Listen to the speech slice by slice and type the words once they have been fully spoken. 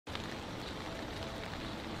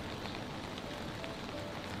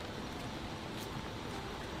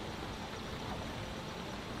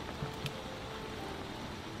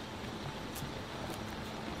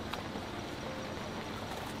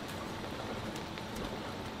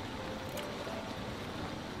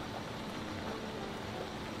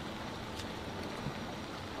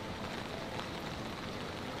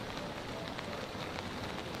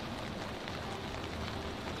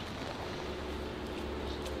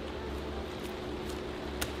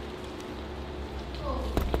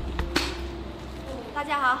大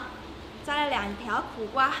家好，摘了2条苦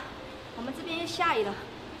瓜。我们这边又下雨了，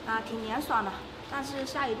挺凉爽的。但是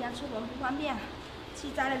下雨天出门不方便，去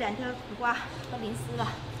摘了2条苦瓜，都淋湿了。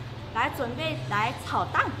来准备来炒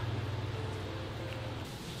蛋，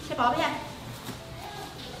切薄片。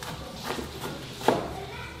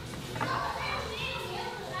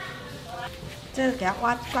这个给它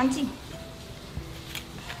挖干净。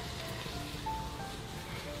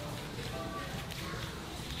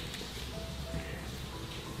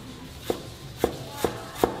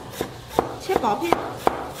 切薄片，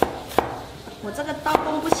我这个刀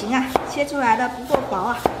工不行啊，切出来的不够薄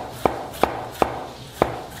啊。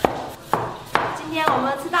今天我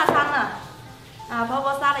们吃大餐了，婆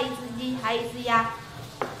婆杀了1只鸡，还有1只鸭，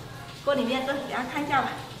锅里面都给大家看一下吧。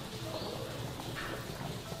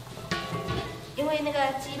因为那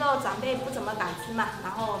个鸡肉长辈不怎么敢吃嘛，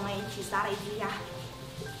然后我们一起杀了1只鸭。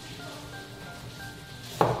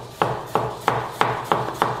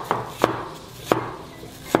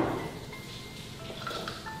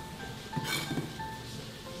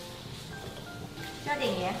 加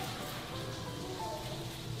点盐，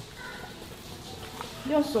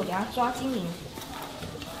用手给它抓均匀。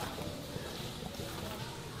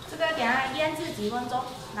这个给它腌制几分钟，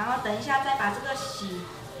然后等一下再把这个洗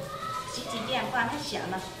几遍，不然太响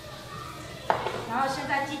了。然后现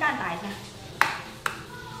在鸡蛋打一下，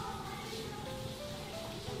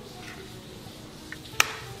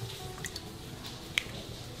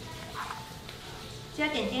加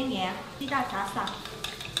点姜盐，鸡蛋打散。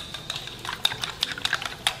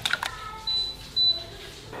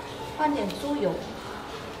 放点猪油，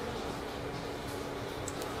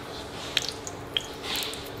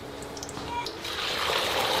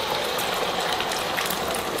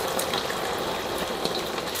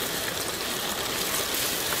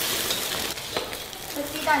这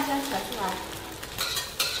鸡蛋先扯出来，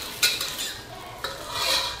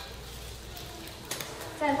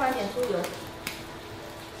再放点猪油，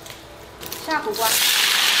下苦瓜。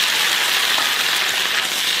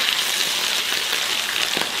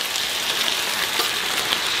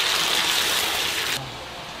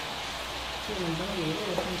 这种东西也有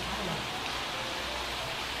分菜了。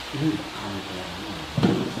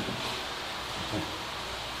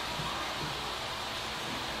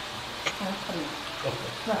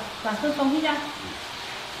把手松一下。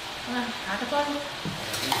拿个砖。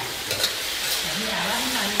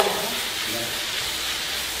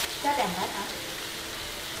加点白糖、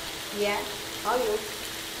盐、蚝油，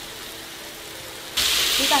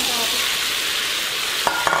鸡蛋加进去。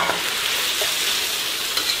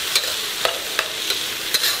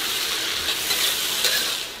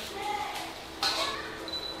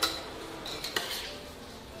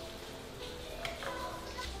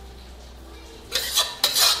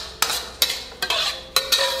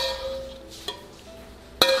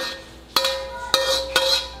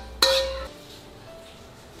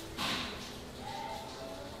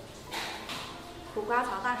 苦瓜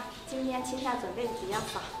炒蛋，今天青菜准备比较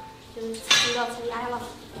少，就是吃鸡肉、吃鸭肉，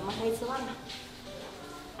我们可以吃饭了。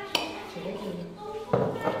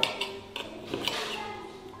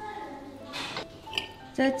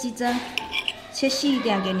这鸡胗切细一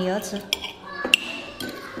点给女儿吃。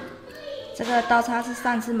这个刀叉是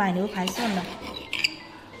上次买牛排剩的。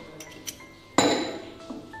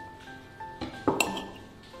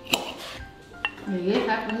女儿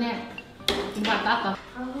才不呢，你把打倒。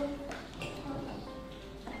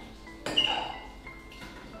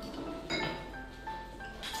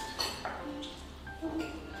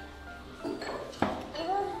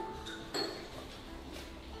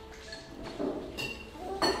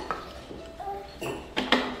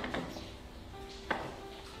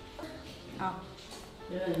 好，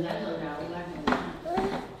这个人家做啥，我干什么？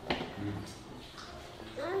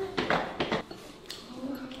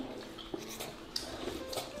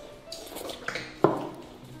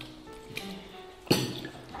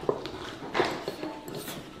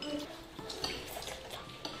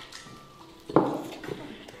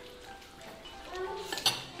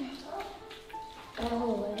然后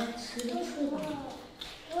我要吃个翅膀。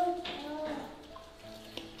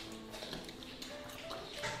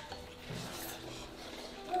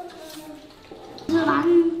 吃完，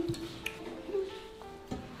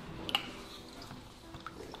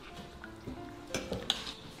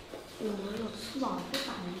我有翅膀不敢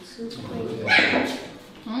吃这个。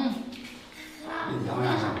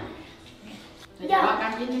挖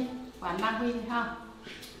干净的，管浪费的哈。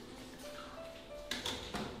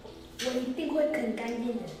我一定会啃干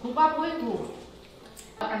净的。苦瓜不会苦，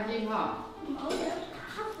挖干净哈。好的。